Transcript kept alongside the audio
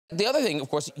The other thing, of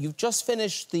course, you've just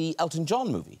finished the Elton John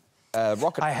movie,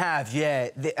 Rocketman. I have, yeah.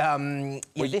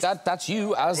 That's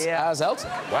you as Elton.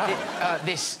 Wow.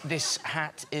 This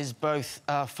hat is both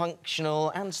functional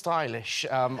and stylish.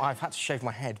 I've had to shave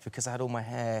my head because I had all my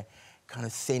hair kind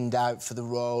of thinned out for the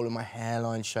role and my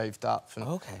hairline shaved up. And,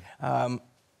 OK.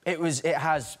 It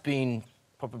has been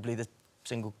probably the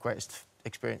single greatest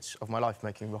experience of my life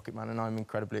making Rocketman, and I'm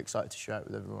incredibly excited to share it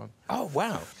with everyone. Oh,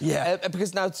 wow. Yeah.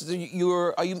 Because now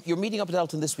you're meeting up at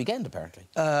Elton this weekend, apparently.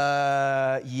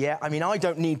 Yeah. I mean, I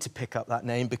don't need to pick up that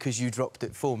name because you dropped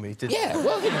it for me, didn't you? Yeah,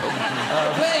 well, you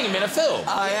know, playing him in a film.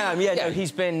 I am, yeah. No,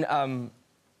 he's been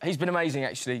amazing,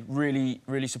 actually. Really,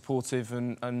 really supportive,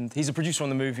 and he's a producer on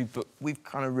the movie, but we've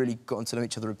kind of really gotten to know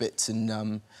each other a bit,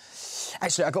 and...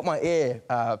 Actually, I got my ear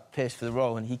pierced for the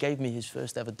role, and he gave me his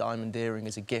first ever diamond earring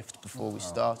as a gift before we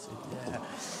started. Yeah.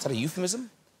 Is that a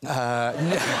euphemism? No.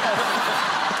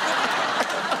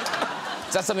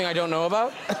 Is that something I don't know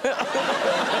about?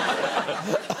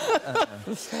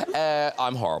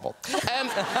 I'm horrible.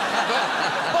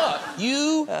 But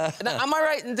you... Now, am I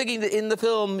right in thinking that in the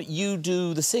film you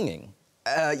do the singing?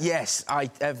 Yes,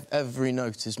 every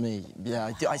note is me. Yeah,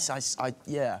 I do.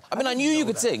 Yeah. I mean, I knew you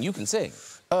could sing. You can sing.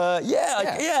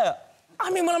 Yeah. I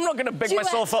mean, well, I'm not going to big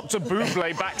myself up to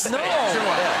Bublé backstage. No. No.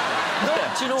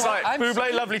 Do you know it's what? like,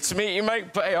 Bublé, lovely to meet you,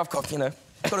 mate, but hey, I've got, you know,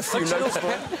 got a few notes.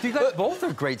 You guys both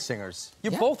are great singers.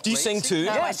 You're both. Do you sing too?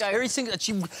 Yes, Harry sings.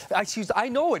 I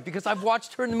know it because I've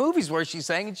watched her in the movies where she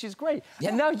sang, and she's great. Yeah.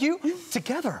 And now you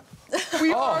together.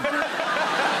 We are.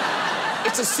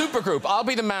 It's a super group. I'll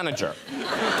be the manager.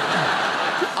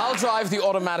 I'll drive the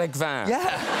automatic van.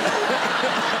 Yeah.